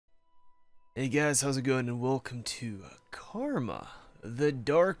Hey guys, how's it going? And welcome to Karma, the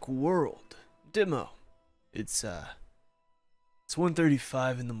Dark World demo. It's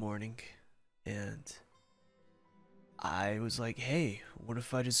 1:35 in the morning, and I was like, hey, what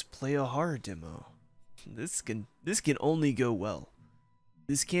if I just play a horror demo? This can only go well.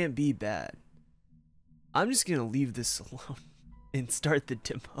 This can't be bad. I'm just gonna leave this alone and start the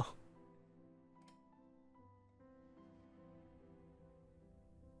demo.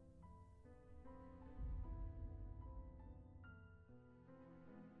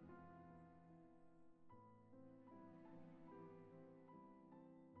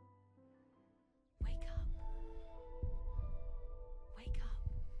 Wake up. Wake up.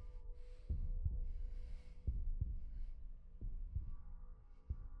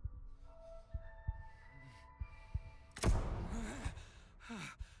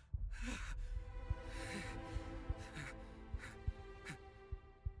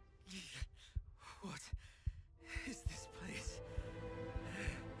 What is this place?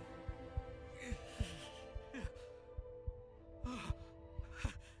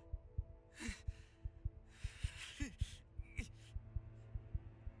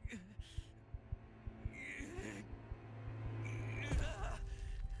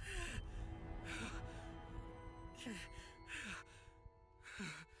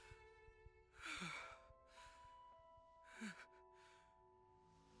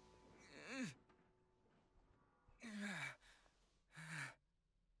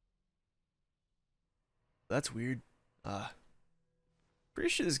 That's weird. Pretty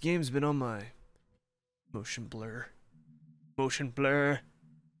sure this game's been on my motion blur. Motion blur.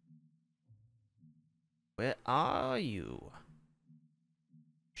 Where are you?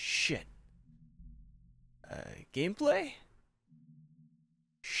 Shit. Gameplay?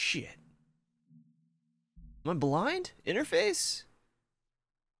 Shit. Am I blind? Interface?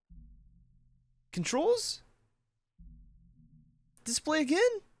 Controls? Display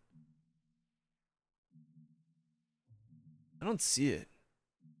again? I don't see it.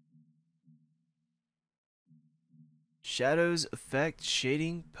 Shadows, effect,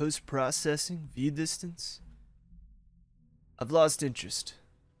 shading, post-processing, view distance. I've lost interest.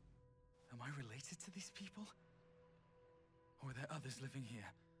 Am I related to these people? Or are there others living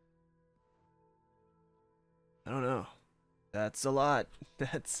here? I don't know. That's a lot.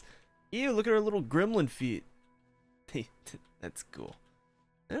 That's... Ew, look at our little gremlin feet. That's cool.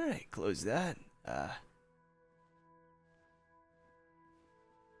 Alright, close that.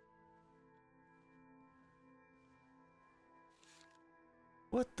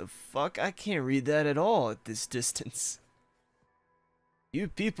 What the fuck? I can't read that at all at this distance. You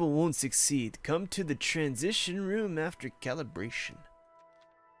people won't succeed. Come to the transition room after calibration.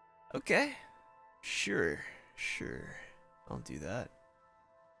 Okay. Sure. I'll do that.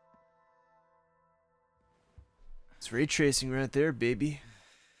 It's ray tracing right there, baby.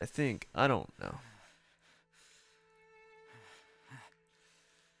 I think. I don't know.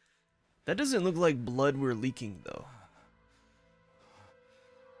 That doesn't look like blood we're leaking, though.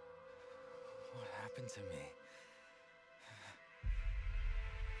 What happened to me?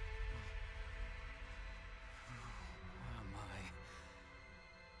 Who am I?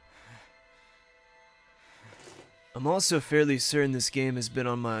 I'm also fairly certain this game has been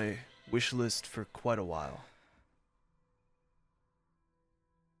on my wish list for quite a while.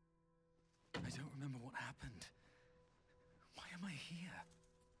 I don't remember what happened. Why am I here?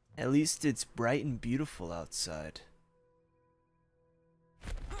 At least it's bright and beautiful outside.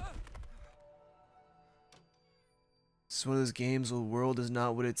 It's one of those games where the world is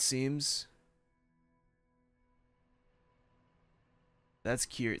not what it seems. That's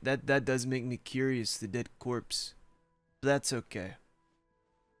that does make me curious, the dead corpse. But that's okay.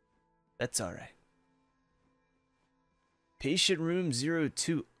 That's alright. Patient room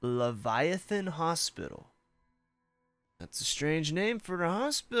 02, Leviathan Hospital. That's a strange name for a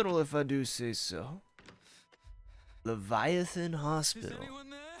hospital, if I do say so. Leviathan Hospital. Is anyone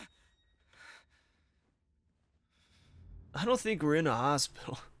there? I don't think we're in a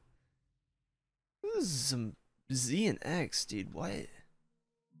hospital. This is some Z and X, dude. What?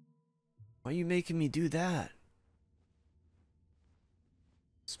 Why are you making me do that?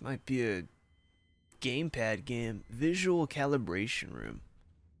 This might be a gamepad game. Visual calibration room.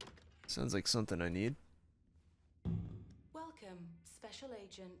 Sounds like something I need. Welcome, Special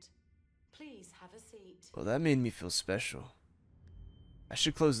Agent. Please have a seat. Well, that made me feel special. I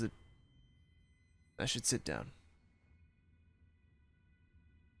should close the... I should sit down.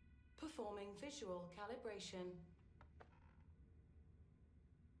 Performing visual calibration.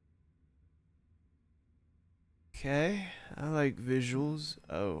 Okay, I like visuals.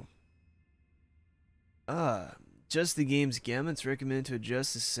 Oh. Just the game's gamma. It's recommended to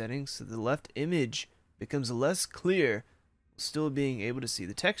adjust the settings so the left image becomes less clear, still being able to see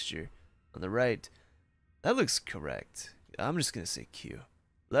the texture. On the right, that looks correct. I'm just gonna say Q.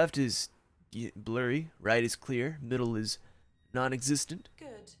 Left is blurry, right is clear, middle is non-existent.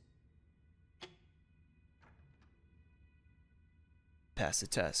 Good. Pass the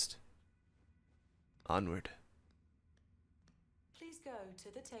test. Onward. Please go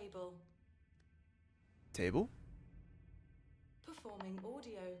to the table. Table? Performing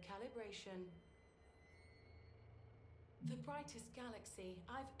audio calibration. The brightest galaxy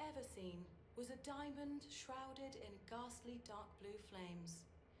I've ever seen was a diamond shrouded in ghastly dark blue flames.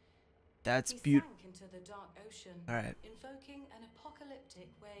 That's He beautiful. sank into the dark ocean, Alright. invoking an apocalyptic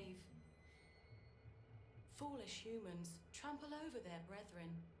wave. Foolish humans trample over their brethren,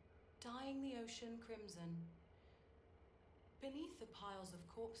 dyeing the ocean crimson. Beneath the piles of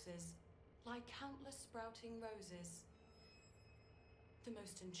corpses lie countless sprouting roses. The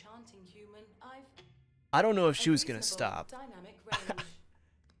most enchanting human I don't know if a she was gonna reasonable stop. Dynamic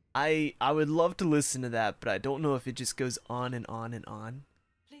range. I would love to listen to that, but I don't know if it just goes on and on and on.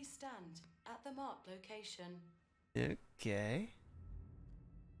 Please stand at the marked location. Okay.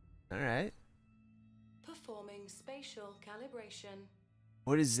 Alright. Performing spatial calibration.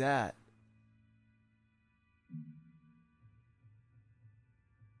 What is that?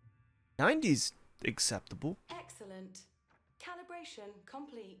 '90s acceptable. Excellent. Calibration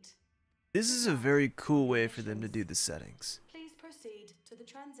complete. This is a very cool way for them to do the settings. Please proceed to the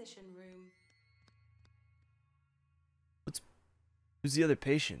transition room. Who's the other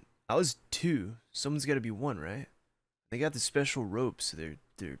patient? I was 2. Someone's got to be 1, right? They got the special ropes, so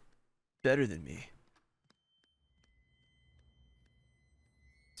they're better than me.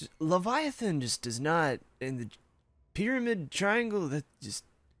 Leviathan just does not, in the pyramid triangle, that just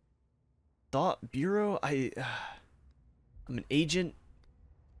thought bureau. I'm an agent.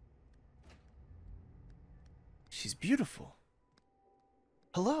 She's beautiful.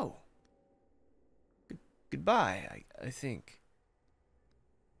 Hello. Goodbye, I think.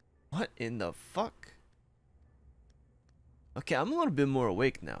 What in the fuck? Okay, I'm a little bit more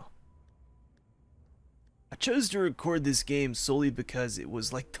awake now. I chose to record this game solely because it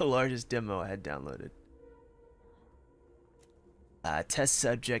was like the largest demo I had downloaded. Test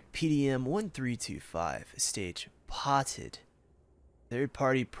subject PDM 1325, stage potted. Third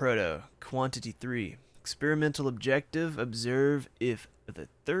party proto, quantity 3. Experimental objective, observe if the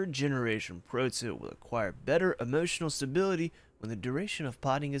third generation proto will acquire better emotional stability when the duration of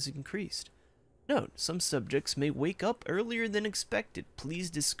potting is increased. Note, some subjects may wake up earlier than expected. Please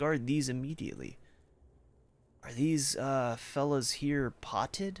discard these immediately. Are these fellas here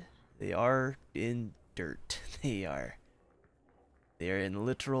potted? They are in dirt. They are in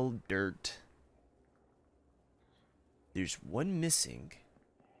literal dirt. There's one missing.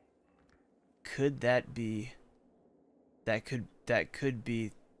 Could that be? That could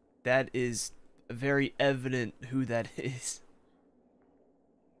be. That is very evident who that is.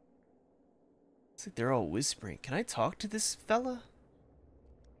 It's like they're all whispering. Can I talk to this fella?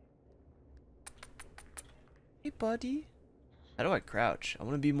 Hey, buddy. How do I crouch? I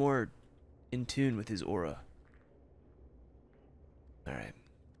want to be more in tune with his aura. Alright.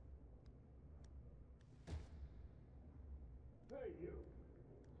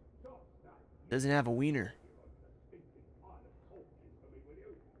 Doesn't have a wiener.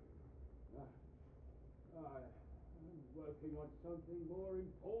 Working on something more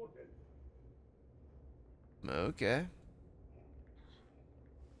important. Okay.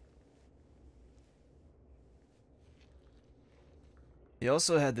 He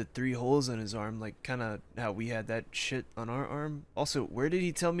also had the 3 holes on his arm, like kind of how we had that shit on our arm. Also, where did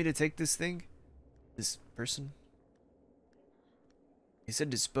he tell me to take this thing? This person? He said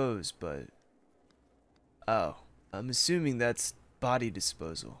dispose, but... Oh, I'm assuming that's body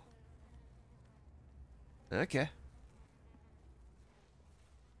disposal. Okay.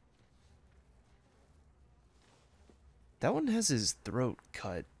 That one has his throat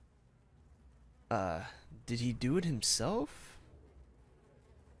cut. Did he do it himself?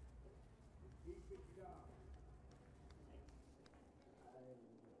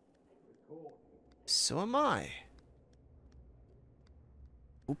 So am I.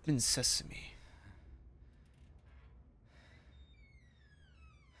 Open sesame.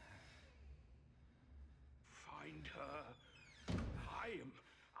 Find her. I am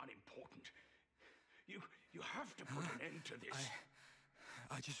unimportant. You have to put an end to this.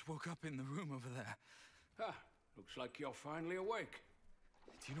 I just woke up in the room over there. Ah, looks like you're finally awake.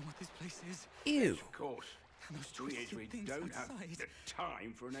 Do you know what this place is? Ew. Of course. And those Thing is, twisted we things don't have outside. the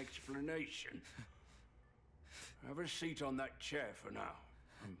time for an explanation. Have a seat on that chair for now.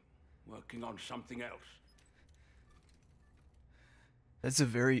 I'm working on something else. That's a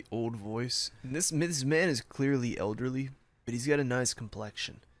very old voice. And this man is clearly elderly, but he's got a nice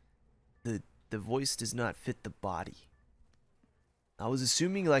complexion. The voice does not fit the body. I was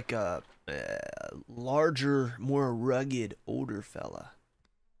assuming like a larger, more rugged, older fella.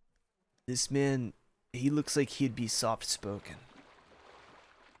 This man, he looks like he'd be soft-spoken.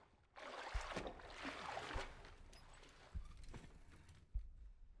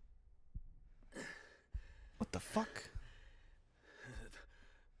 What the fuck?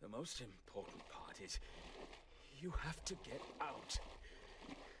 The most important part is you have to get out.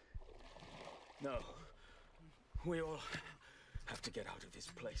 No, we all have to get out of this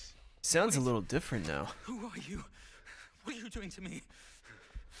place. Sounds a little different now. Who are you? What are you doing to me?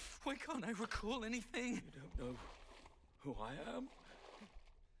 Why can't I recall anything? You don't know who I am?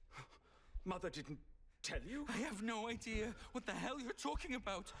 Mother didn't tell you? I have no idea what the hell you're talking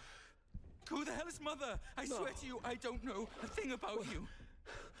about. Who the hell is Mother? I swear to you, I don't know a thing about you.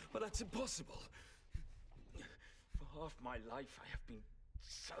 But that's impossible. For half my life, I have been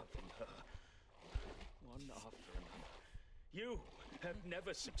serving her. One after another. You have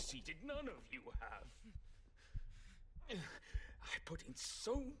never succeeded. None of you have. I put in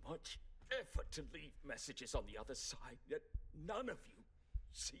so much effort to leave messages on the other side, yet none of you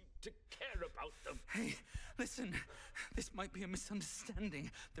seem to care about them. Hey, listen. This might be a misunderstanding.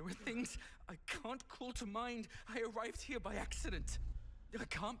 There are things I can't call to mind. I arrived here by accident. I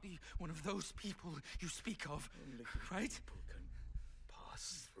can't be one of those people you speak of, Only right? people can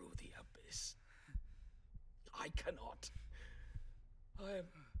pass through the abyss. I cannot. I am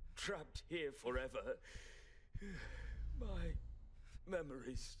trapped here forever. My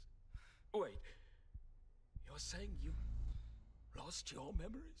memories. Wait. You're saying you lost your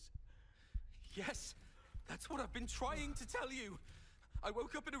memories? Yes, that's what I've been trying to tell you. I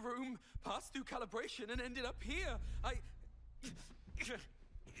woke up in a room, passed through calibration, and ended up here.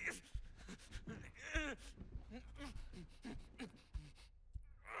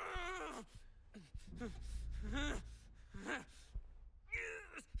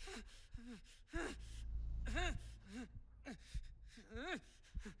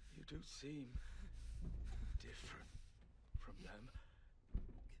 You do seem different from them.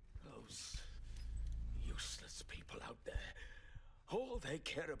 Those useless people out there. All they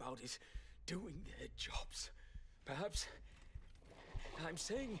care about is doing their jobs. Perhaps... I'm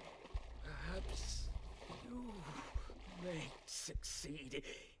saying... perhaps you may succeed.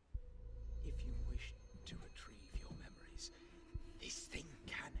 If you wish to retrieve your memories, this thing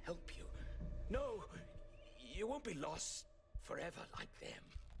can help you. No, you won't be lost forever like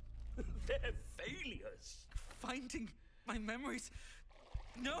them. They're failures. Finding my memories?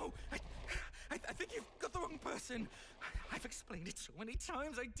 No, I think you've got the wrong person. I've explained it so many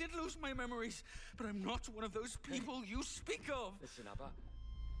times. I did lose my memories, but I'm not one of those people you speak of. Listen, Abba.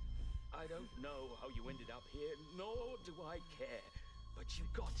 I don't know how you ended up here, nor do I care. But you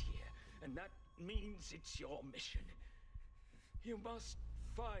got here, and that means it's your mission. You must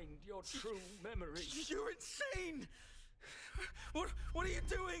find your true memories. You're insane! What are you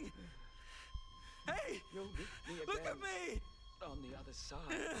doing? Hey! You'll meet me again. Look at me! On the other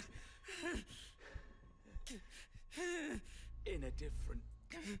side. In a different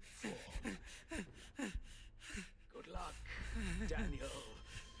form. Good luck, Daniel.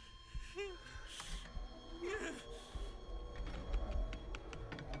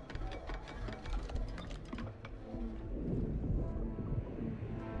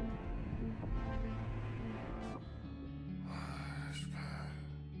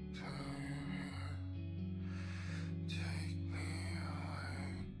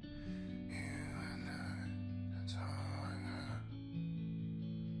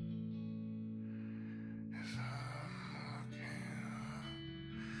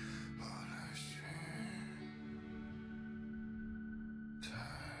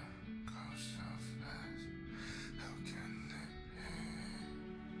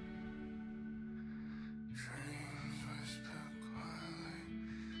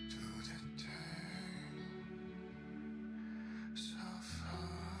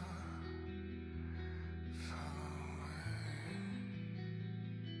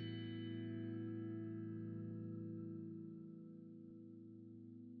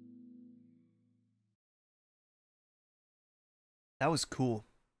 That was cool.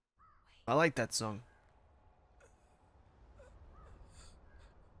 I like that song.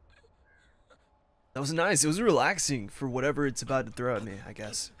 That was nice. It was relaxing for whatever it's about to throw at me, I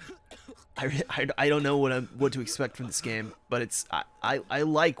guess. I don't know what to expect from this game, but I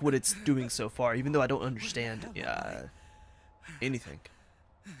like what it's doing so far, even though I don't understand anything.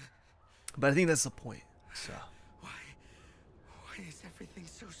 But I think that's the point. So Why is everything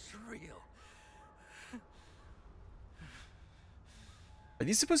so surreal? are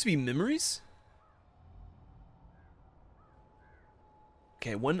these supposed to be memories?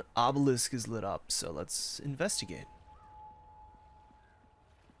 Okay, one obelisk is lit up, so let's investigate.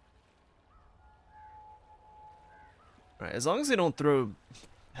 Alright, as long as they don't throw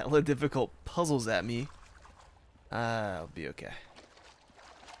hella difficult puzzles at me, I'll be okay.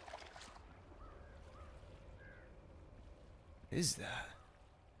 What is that?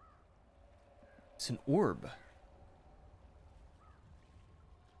 It's an orb.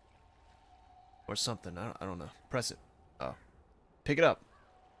 Or something, I don't know. Press it. Oh. Pick it up.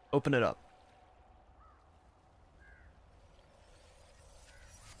 Open it up.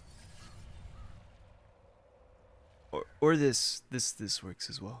 Or this works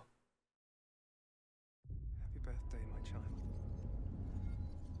as well. Happy birthday, my child.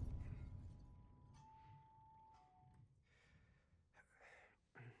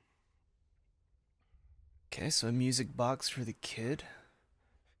 Okay, so a music box for the kid.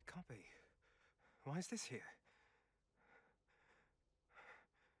 Can't be. Why is this here?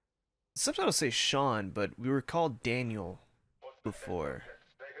 Sometimes I'll say Sean, but we were called Daniel before.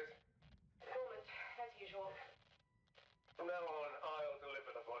 Fulfillment, as usual. From now on, I'll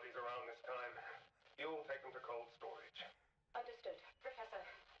deliver the bodies around this time. You'll take them to cold storage. Understood. Professor,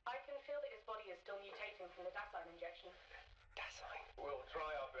 I can feel that his body is still mutating from the Dasein injection. Dasein? We'll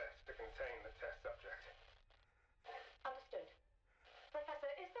try our best to contain the test subject. Understood. Professor,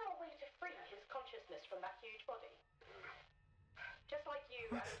 is there a way to free his consciousness from that huge body? Just like you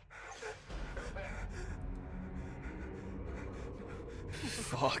and...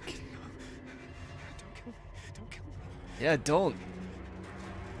 Fuck. Don't kill me. Don't kill me. Yeah, don't.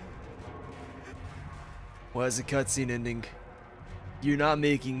 Why's the cutscene ending? You're not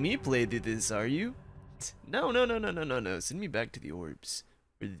making me play through this, are you? No. Send me back to the orbs.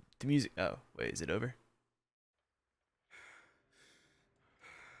 Or the music. Oh, wait, is it over?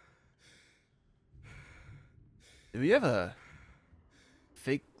 Do we have a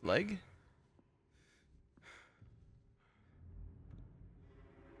fake leg?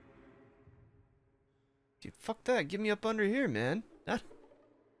 Dude, fuck that. Get me up under here, man.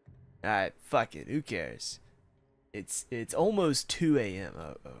 Alright, fuck it. Who cares? It's almost 2 a.m.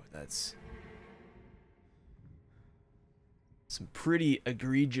 Oh, that's some pretty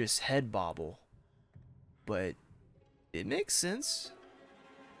egregious head bobble. But it makes sense.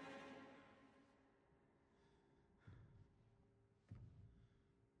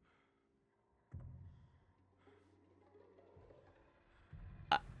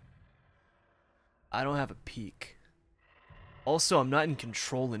 I don't have a peek. Also, I'm not in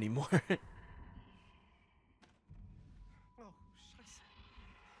control anymore. Oh, scheiße.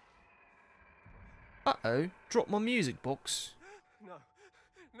 Uh-oh, dropped my music box. No.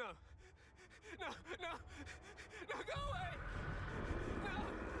 No. No. No. No, go away. No.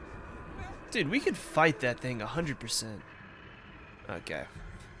 No. Dude, we could fight that thing 100%. Okay.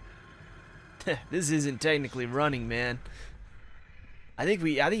 This isn't technically running, man. I think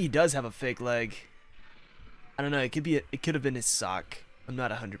he does have a fake leg. I don't know, it could have been his sock. I'm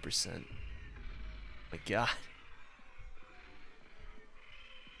not 100%. My god.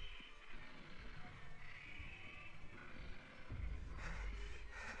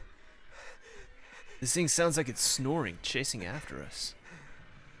 This thing sounds like it's snoring, chasing after us.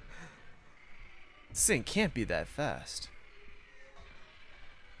 This thing can't be that fast.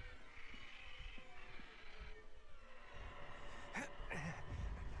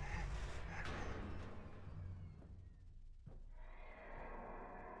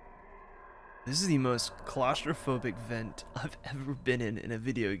 This is the most claustrophobic vent I've ever been in a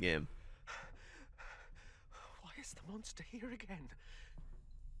video game. Why is the monster here again?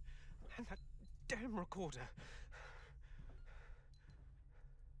 And that damn recorder.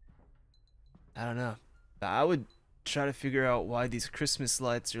 I don't know. I would try to figure out why these Christmas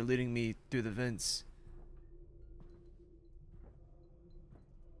lights are leading me through the vents.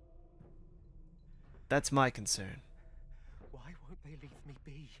 That's my concern. Why won't they leave me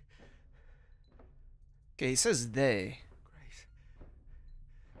be? Okay, he says they. Grace.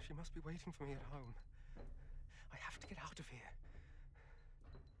 She must be waiting for me at home. I have to get out of here.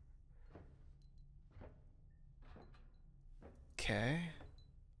 Okay.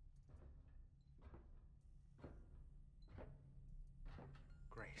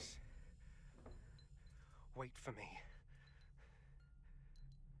 Grace. wait for me.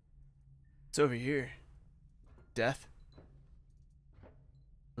 It's over here. Death.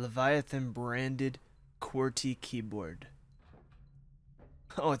 Leviathan branded QWERTY keyboard.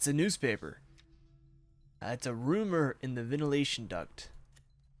 Oh, it's a newspaper. It's a rumor in the ventilation duct.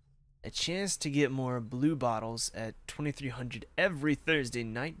 A chance to get more blue bottles at 2300 every Thursday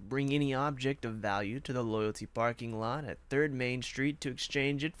night. Bring any object of value to the Loyalty parking lot at 3rd Main Street to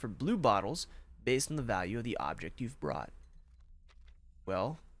exchange it for blue bottles based on the value of the object you've brought.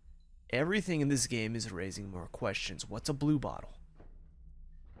 Well, everything in this game is raising more questions. What's a blue bottle?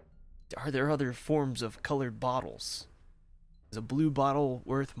 Are there other forms of colored bottles? Is a blue bottle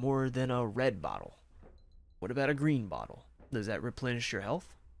worth more than a red bottle? What about a green bottle? Does that replenish your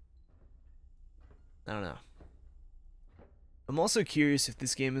health? I don't know. I'm also curious if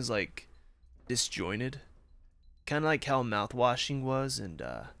this game is like disjointed. Kind of like how mouthwashing was, and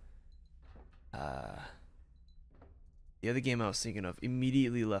the other game I was thinking of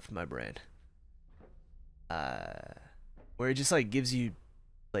immediately left my brain. Where it just like gives you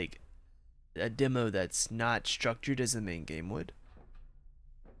like a demo that's not structured as the main game would.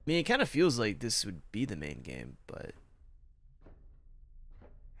 I mean, it kind of feels like this would be the main game, but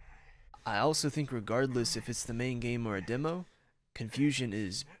I also think regardless if it's the main game or a demo, confusion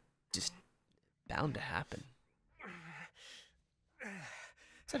is just bound to happen.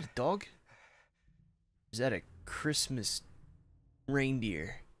 Is that a dog? Is that a Christmas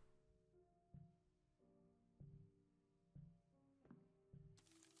reindeer?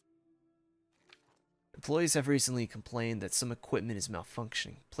 Employees have recently complained that some equipment is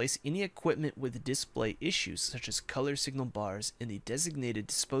malfunctioning. Place any equipment with display issues, such as color signal bars, in the designated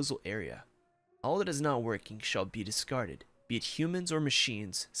disposal area. All that is not working shall be discarded. Be it humans or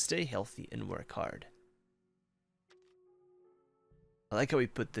machines, stay healthy and work hard. I like how we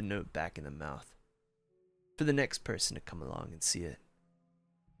put the note back in the mouth, for the next person to come along and see it.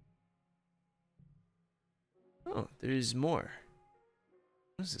 Oh, there's more.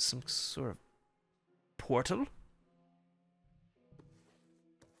 What is this, some sort of portal?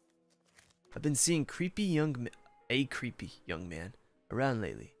 I've been seeing a creepy young man around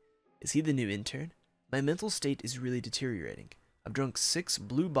lately. Is he the new intern? My mental state is really deteriorating. I've drunk 6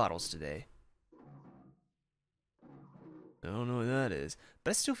 blue bottles today. I don't know what that is,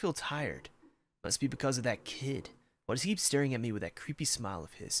 but I still feel tired. Must be because of that kid. Why does he keep staring at me with that creepy smile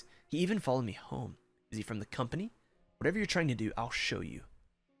of his? He even followed me home. Is he from the company? Whatever you're trying to do, I'll show you.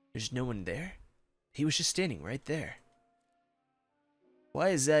 There's no one there? He was just standing right there. Why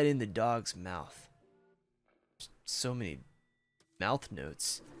is that in the dog's mouth? So many mouth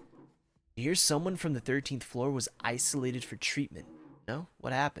notes. You hear someone from the 13th floor was isolated for treatment. No?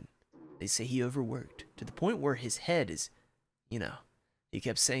 What happened? They say he overworked, to the point where his head is, you know, he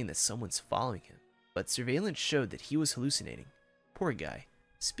kept saying that someone's following him. But surveillance showed that he was hallucinating. Poor guy.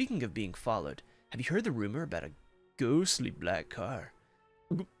 Speaking of being followed, have you heard the rumor about a ghostly black car?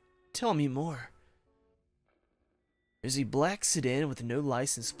 Tell me more. There's a black sedan with no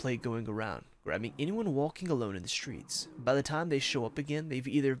license plate going around, grabbing anyone walking alone in the streets. By the time they show up again, they've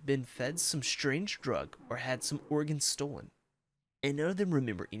either been fed some strange drug or had some organs stolen. And none of them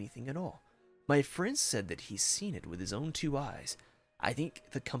remember anything at all. My friend said that he's seen it with his own 2 eyes. I think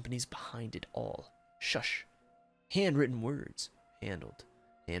the company's behind it all. Shush. Handwritten words. Handled.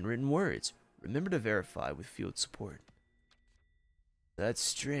 Handwritten words. Remember to verify with field support. That's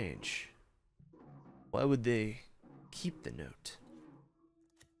strange. Why would they keep the note?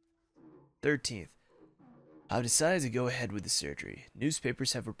 13th. I've decided to go ahead with the surgery.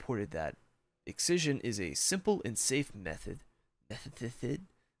 Newspapers have reported that excision is a simple and safe method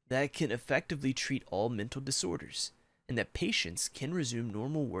that can effectively treat all mental disorders, and that patients can resume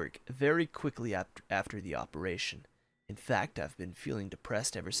normal work very quickly after the operation. In fact, I've been feeling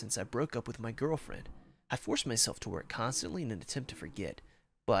depressed ever since I broke up with my girlfriend. I forced myself to work constantly in an attempt to forget,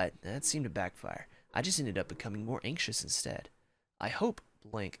 but that seemed to backfire. I just ended up becoming more anxious instead. I hope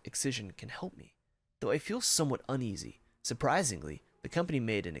blank excision can help me, though I feel somewhat uneasy. Surprisingly, the company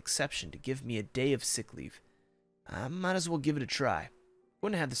made an exception to give me a day of sick leave. I might as well give it a try. I'm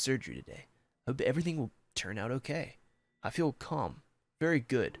going to have the surgery today. I hope everything will turn out okay. I feel calm. Very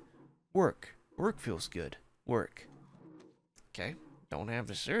good. Work. Work feels good. Work. Okay. Don't have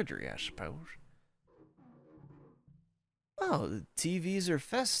the surgery, I suppose. Oh, the TVs are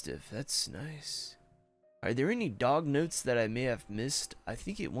festive. That's nice. Are there any dog notes that I may have missed? I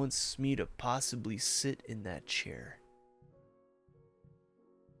think it wants me to possibly sit in that chair.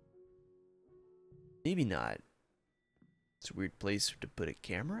 Maybe not. It's a weird place to put a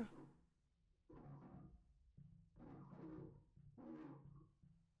camera.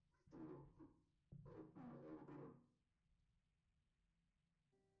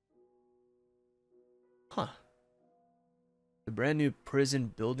 The brand new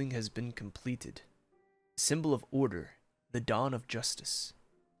prison building has been completed. Symbol of order, the dawn of justice.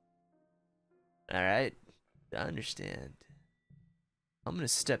 Alright, I understand. I'm gonna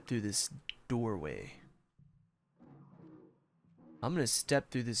step through this doorway. I'm gonna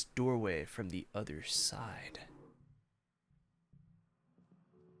step through this doorway from the other side.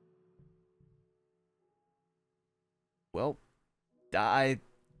 Well, I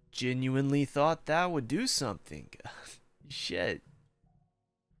genuinely thought that would do something. Shit.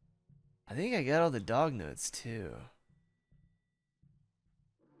 I think I got all the dog notes too.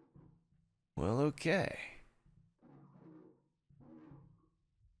 Well, okay.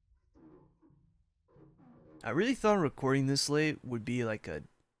 I really thought recording this late would be like a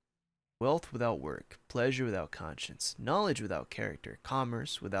wealth without work, pleasure without conscience, knowledge without character,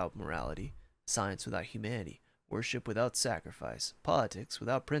 commerce without morality, science without humanity, worship without sacrifice, politics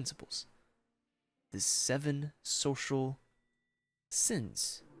without principles. The 7 social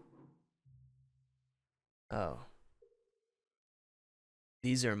sins. Oh.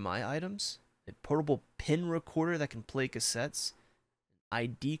 These are my items? A portable pin recorder that can play cassettes.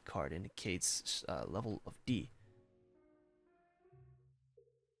 ID card indicates level of D.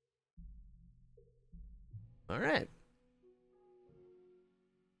 Alright.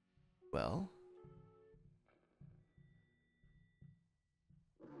 Well.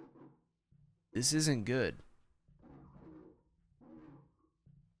 This isn't good.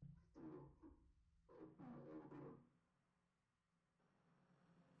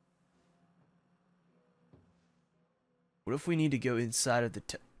 What if we need to go inside of the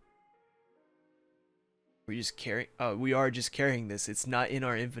we're just carrying, oh, we are just carrying this. It's not in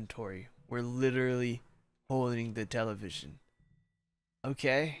our inventory. We're literally holding the television.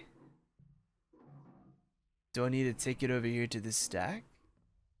 Okay. Do I need to take it over here to this stack?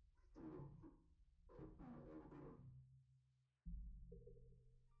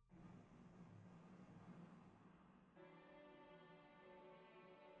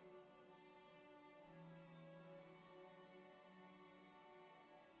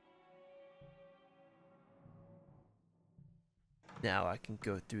 Now I can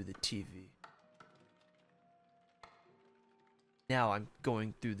go through the TV. Now I'm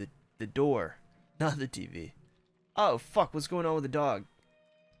going through the door, not the TV. Oh, fuck, what's going on with the dog?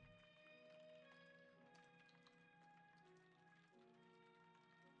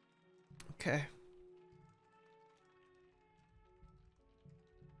 Okay.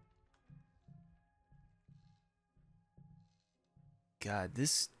 God,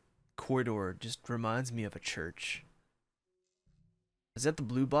 this corridor just reminds me of a church. Is that the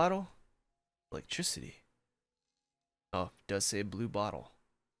blue bottle? Electricity. Oh, it does say blue bottle.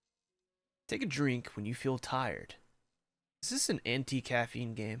 Take a drink when you feel tired. Is this an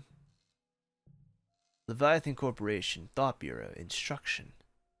anti-caffeine game? Leviathan Corporation, Thought Bureau, Instruction.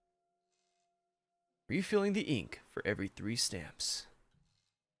 Refilling the ink for every 3 stamps.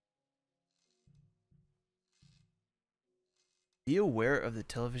 Be aware of the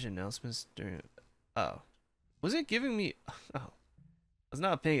television announcements during... Oh. Was it giving me... Oh. I was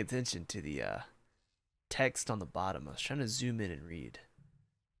not paying attention to the text on the bottom. I was trying to zoom in and read.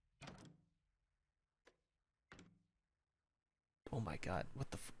 Oh my god, what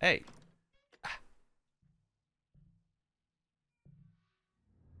the hey! Ah.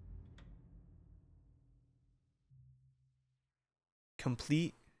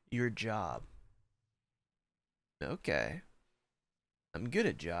 Complete your job. Okay. I'm good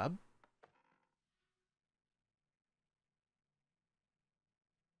at job.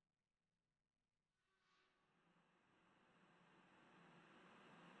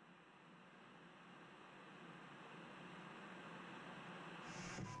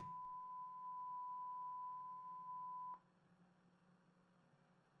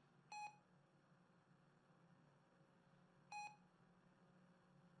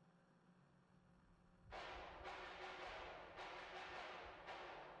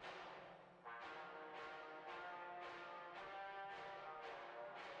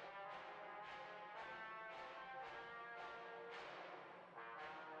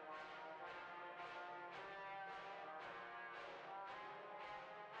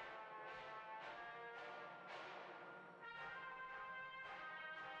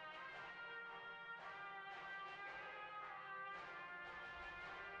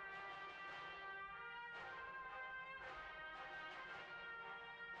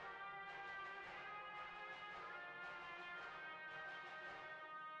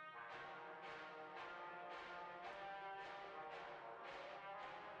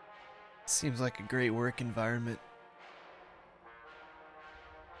 Seems like a great work environment.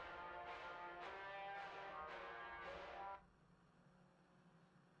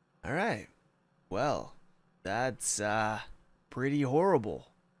 Alright. Well, that's pretty horrible.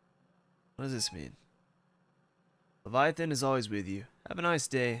 What does this mean? Leviathan is always with you. Have a nice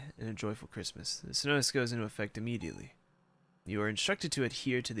day and a joyful Christmas. This notice goes into effect immediately. You are instructed to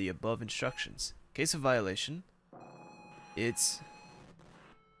adhere to the above instructions. In case of violation, it's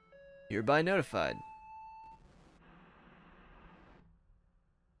hereby notified.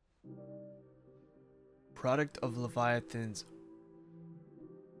 Product of Leviathan's.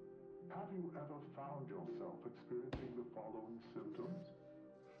 Have you ever found yourself experiencing the following symptoms?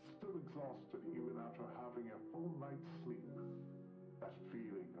 Still exhausted even after having a full night's sleep. That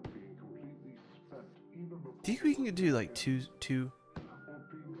feeling of being completely spent even before. Think we can do like two? Or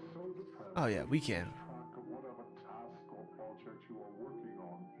being so depressed Oh yeah, we can. track of whatever task or project you are working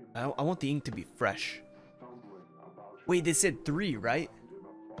on in I want the ink to be fresh. stumbling about your Wait, they said 3, right? mind in a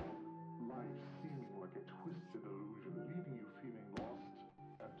fog. Life seeming like a twisted illusion, leaving you feeling lost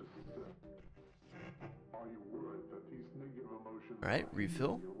and disturbed. Are you worried that these negative emotions Alright, are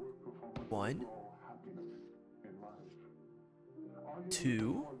refill. hindering your work performance 1, and overall happiness in life? Are you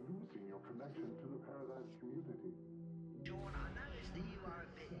 2. losing your connection to the Paradise community? Dawn, I noticed that you are a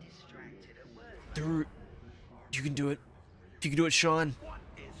bit distracted at work. Through. You can do it. You can do it, Sean. What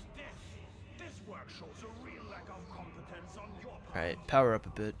is this? This work shows a real lack of competence on your part. Alright, power up a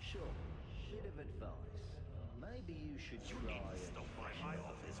bit. Sure, bit of advice. Maybe you should You try need to and stop by my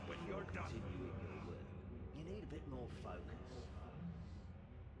office when you're done. continue in your work. You need a bit more focus.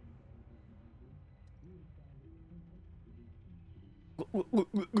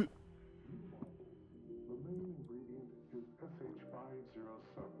 The main ingredient is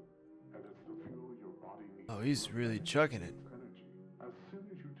SH507, and it's the fuel your body needs. Oh, he's really chugging it. Energy. As soon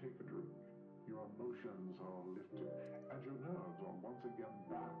as you take a drink, your emotions are lifted, and your nerves are once again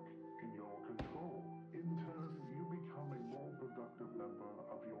back in your control. In turn, you become a more productive member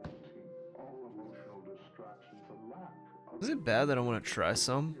of your team. All emotional distractions and lack of Is it bad that I want to try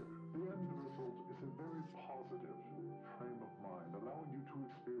some? the end result is a very positive frame of mind, allowing you to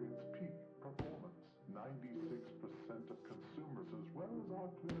experience peak performance. 96% of consumers, as well as our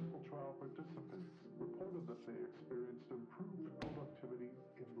clinical trial participants, reported that they experienced improved productivity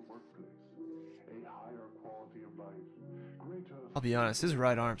in the workplace, a higher quality of life, greater I'll be honest, his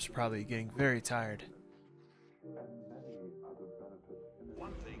right arm's probably getting very tired. and many other benefits in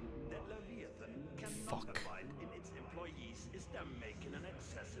One thing that Leviathan cannot Fuck. abide in its employees is them making an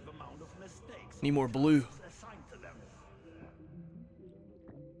excessive amount of mistakes. Need more blue. Assigned to them.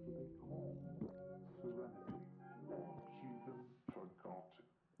 serenity, even forgotten.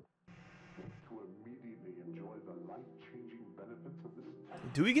 To immediately enjoy the life-changing benefits of this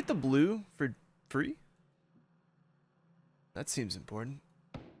Do we get the blue for free? That seems important.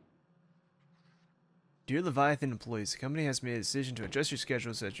 Dear Leviathan employees, the company has made a decision to adjust your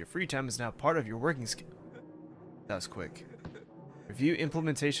schedule so that your free time is now part of your working schedule. That was quick. Review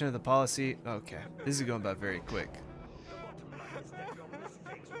implementation of the policy. Okay, this is going by very quick. The bottom line is that your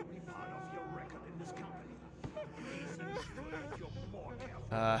mistakes will be part of your record in this company. Please ensure that you're more careful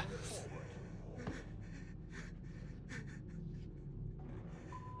going forward.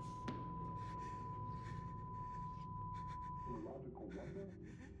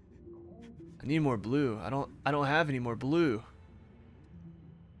 I need more blue. I don't have any more blue.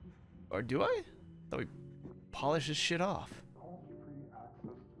 Or do I? Thought we polish this shit off. Cost-free access to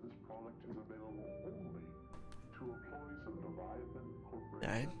this product is available only to employees of Leviathan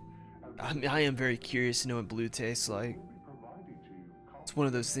Corporation. Alright. I am very curious to know what blue tastes like. We'll be providing to you It's one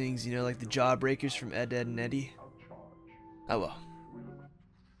of those things, you know, like the Jawbreakers from Ed, Ed, and Eddie. of charge. Oh well.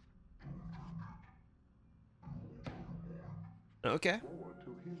 We look Okay. forward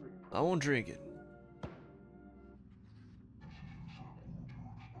to hearing I won't drink it.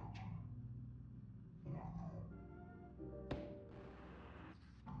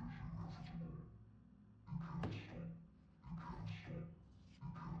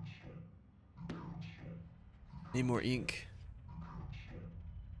 Need more ink.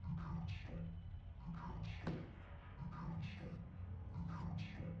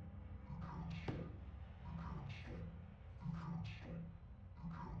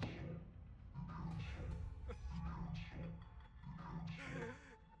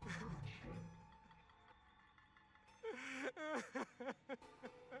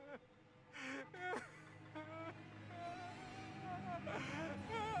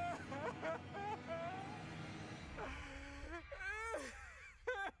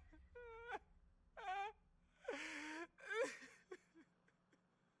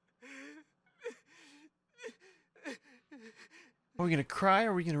 Are we gonna cry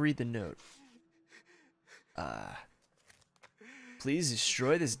or are we gonna read the note? Please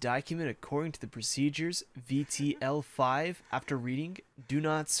destroy this document according to the procedures VTL5. After reading, do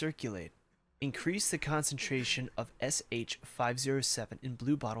not circulate. Increase the concentration of SH507 in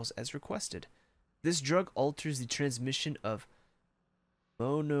blue bottles as requested. This drug alters the transmission of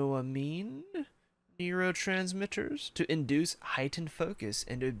monoamine neurotransmitters to induce heightened focus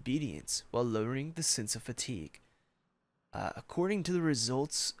and obedience while lowering the sense of fatigue. According to the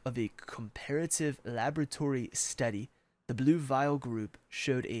results of a comparative laboratory study, the blue vial group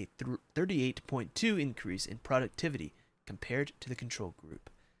showed a 38.2 increase in productivity compared to the control group.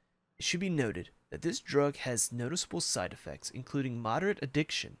 It should be noted that this drug has noticeable side effects, including moderate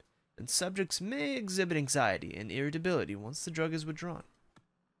addiction, and subjects may exhibit anxiety and irritability once the drug is withdrawn.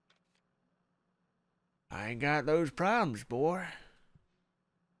 I ain't got those problems, boy.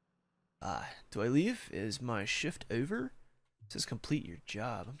 Do I leave? Is my shift over? It says complete your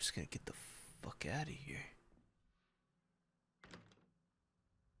job. I'm just gonna get the fuck out of here.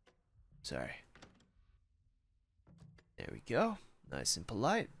 Sorry. There we go. Nice and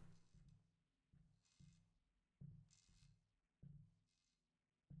polite.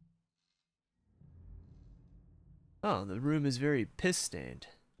 Oh, the room is very piss-stained.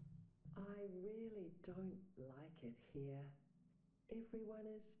 I really don't like it here. Everyone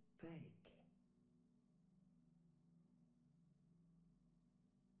is fake.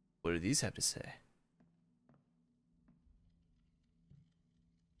 What do these have to say?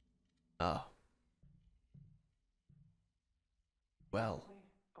 Oh. Well.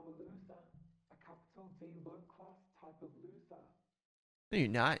 I'm a loser. A capital D low-class type of loser. No, you're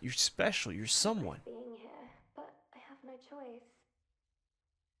not. You're special. You're someone. Being here, but I have no choice.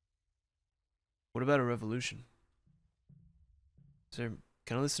 What about a revolution? Can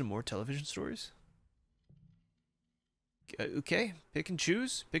I listen to more television stories? Okay, pick and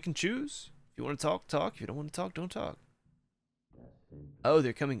choose. Pick and choose. If you want to talk, talk. If you don't want to talk, don't talk. Oh,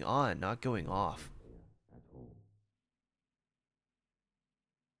 they're coming on, not going off.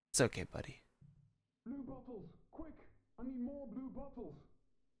 It's okay, buddy. Blue bottles, quick! I need more blue bottles.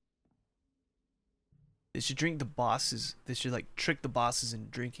 They should drink the bosses. They should like trick the bosses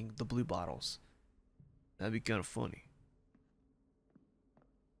into drinking the blue bottles. That'd be kind of funny.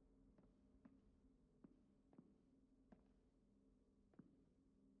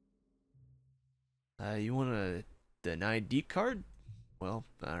 You want an ID card? Well,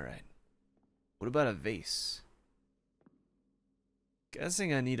 alright. What about a vase?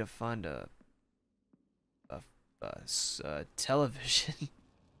 Guessing I need to find a television.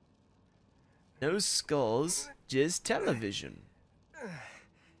 No skulls, just television.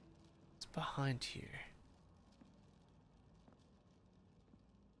 What's behind here?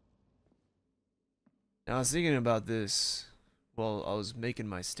 Now I was thinking about this while I was making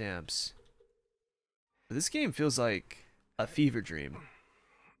my stamps. But this game feels like a fever dream.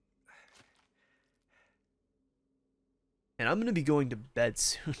 And I'm gonna be going to bed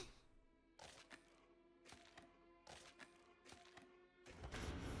soon.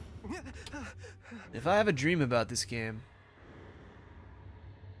 If I have a dream about this game,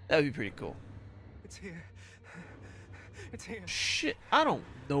 that would be pretty cool. It's here. It's here. Shit, I don't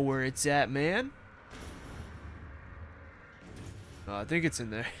know where it's at, man. Oh, I think it's in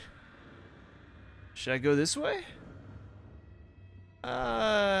there. Should I go this way?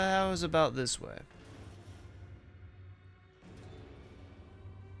 How's about this way?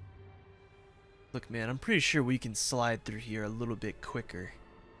 Look, man, I'm pretty sure we can slide through here a little bit quicker.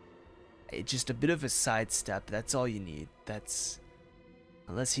 It's just a bit of a sidestep, that's all you need. That's...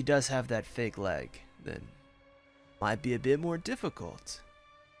 Unless he does have that fake leg, then... Might be a bit more difficult.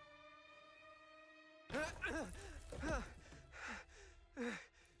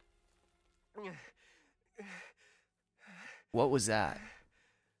 What was that?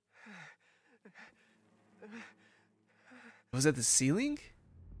 Was that the ceiling?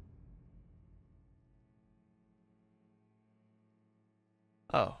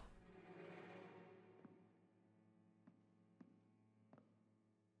 Oh.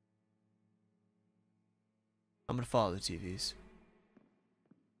 I'm gonna follow the TVs.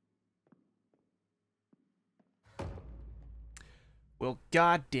 Well,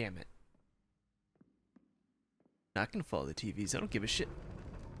 god damn it. Not gonna follow the TVs. I don't give a shit.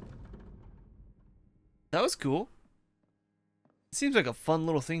 That was cool. It seems like a fun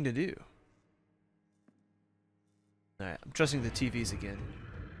little thing to do. Alright, I'm trusting the TVs again.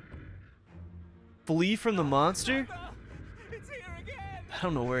 Flee from the monster? It's here again. I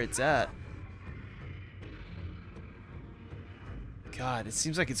don't know where it's at. God, it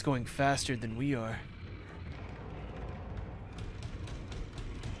seems like it's going faster than we are.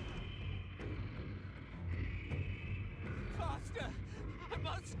 Faster.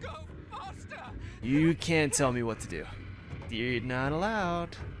 Go faster! You can't tell me what to do. You're not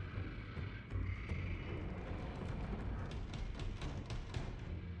allowed.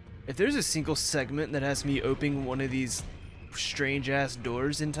 If there's a single segment that has me opening one of these strange ass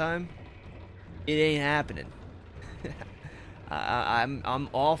doors in time, it ain't happening. I'm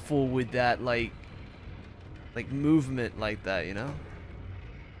awful with that like movement like that, you know?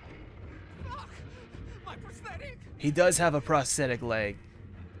 Fuck! My prosthetic! He does have a prosthetic leg.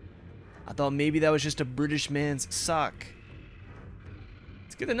 I thought maybe that was just a British man's sock.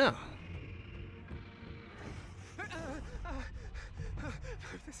 It's good to know.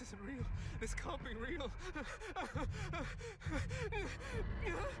 This isn't real. This can't be real.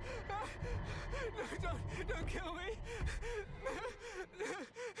 No, don't kill me.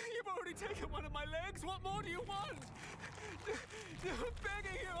 You've already taken one of my legs. What more do you want? I'm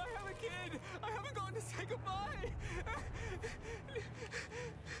begging you. I have a kid. I haven't gotten to say goodbye.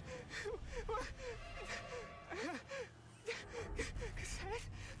 Cassette?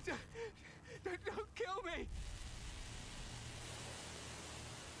 Don't kill me.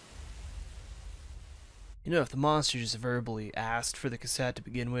 You know, if the monster just verbally asked for the cassette to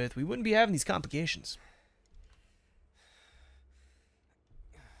begin with, we wouldn't be having these complications.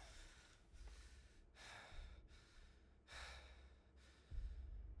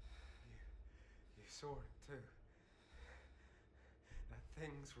 You saw it too. That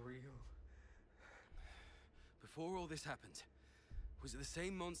thing's real. Before all this happened, was it the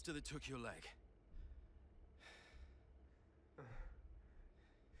same monster that took your leg?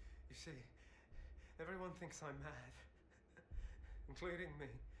 You see, everyone thinks I'm mad, including me.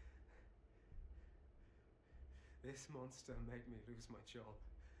 This monster made me lose my job,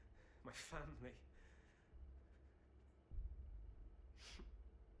 my family.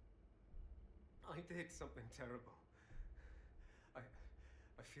 I did something terrible. I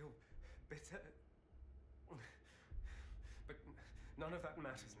feel bitter, but none of that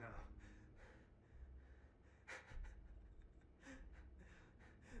matters now.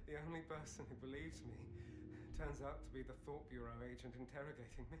 The only person who believes me turns out to be the Thought Bureau agent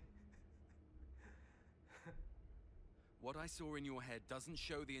interrogating me. What I saw in your head doesn't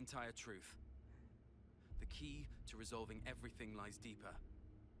show the entire truth. The key to resolving everything lies deeper.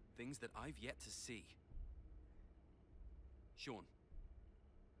 Things that I've yet to see. Sean,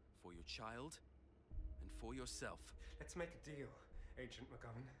 for your child and for yourself. Let's make a deal, Agent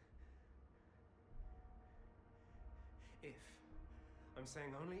McGovern. If, I'm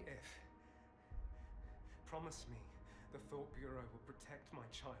saying only if, promise me the Thought Bureau will protect my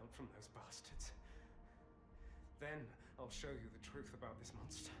child from those bastards. Then I'll show you the truth about this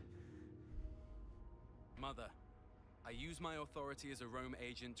monster. Mother, I use my authority as a Rome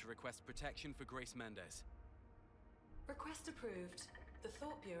agent to request protection for Grace Mendez. Request approved. The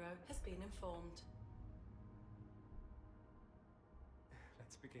Thought Bureau has been informed.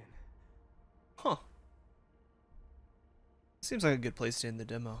 Let's begin. Huh. Seems like a good place to end the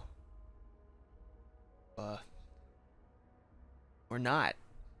demo. Or not.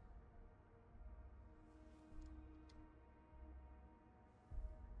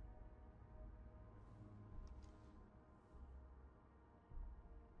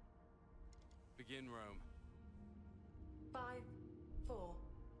 Begin, Rome. 5, 4,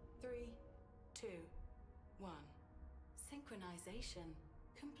 3, 2, 1. Synchronization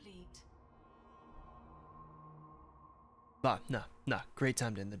complete. Nah. Great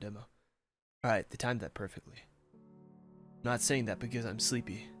time to end the demo. Alright, they timed that perfectly. I'm not saying that because I'm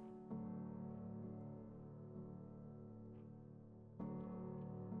sleepy.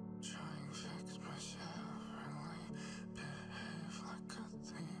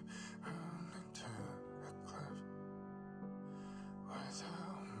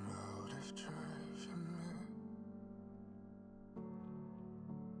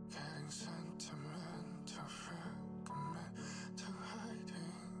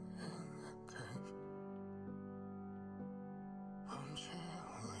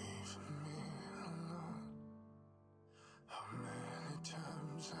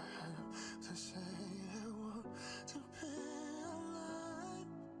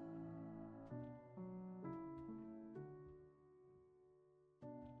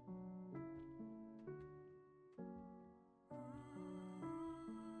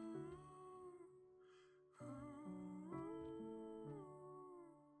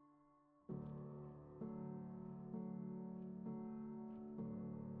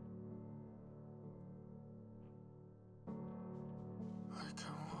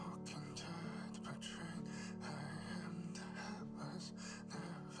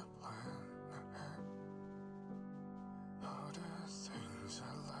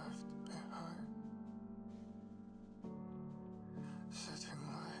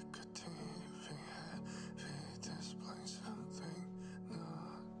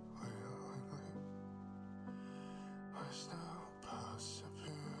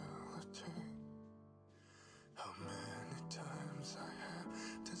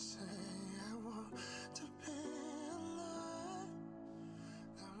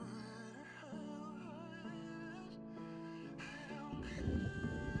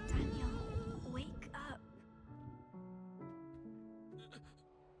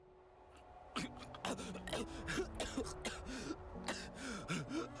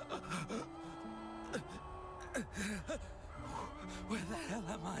 Where the hell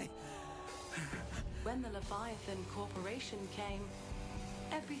am I? When the Leviathan Corporation came,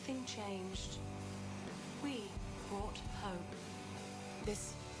 everything changed. We brought hope.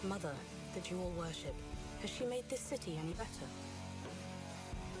 This mother that you all worship, has she made this city any better?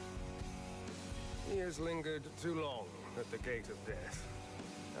 He has lingered too long at the gate of death.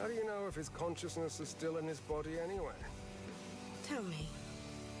 How do you know if his consciousness is still in his body anyway? Tell me,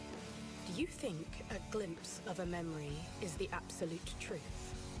 do you think a glimpse of a memory is the absolute truth?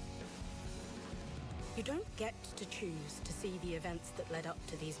 You don't get to choose to see the events that led up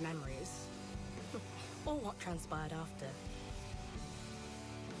to these memories, or what transpired after.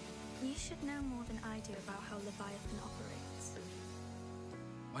 You should know more than I do about how Leviathan operates.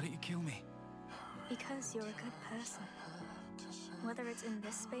 Why don't you kill me? Because you're a good person. Whether it's in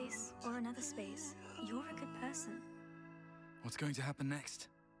this space or another space, you're a good person. What's going to happen next?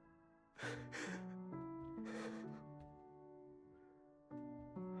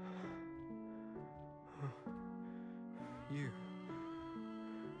 You...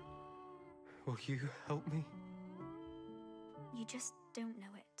 Will you help me? You just don't know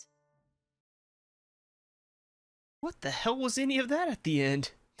it. What the hell was any of that at the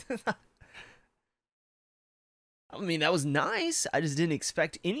end? I mean, that was nice. I just didn't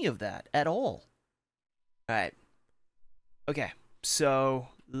expect any of that at all. Alright. Okay, so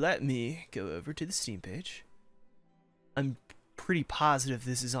let me go over to the Steam page. I'm pretty positive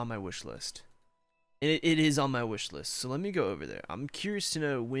this is on my wish list. It is on my wish list, so let me go over there. I'm curious to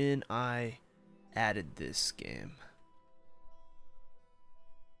know when I added this game.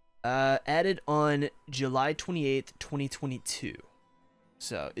 Added on July 28th, 2022.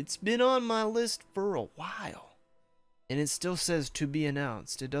 So, it's been on my list for a while. And it still says to be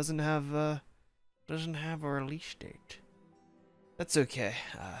announced. It doesn't have a release date. That's okay.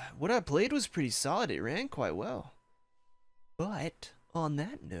 What I played was pretty solid. It ran quite well. But, on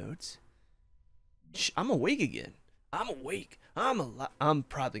that note, I'm awake again. I'm awake. I'm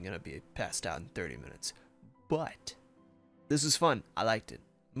probably going to be passed out in 30 minutes. But, this was fun. I liked it.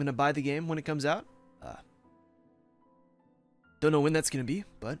 I'm going to buy the game when it comes out. Don't know when that's going to be,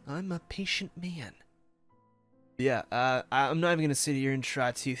 but I'm a patient man. But yeah, I'm not even going to sit here and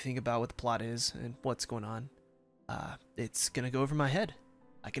try to think about what the plot is and what's going on. It's going to go over my head.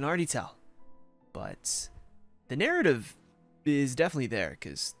 I can already tell. But the narrative is definitely there,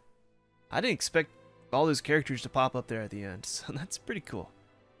 because I didn't expect all those characters to pop up there at the end, so that's pretty cool.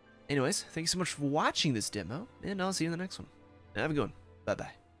 Anyways, thank you so much for watching this demo, and I'll see you in the next one. Have a good one.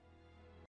 Bye-bye.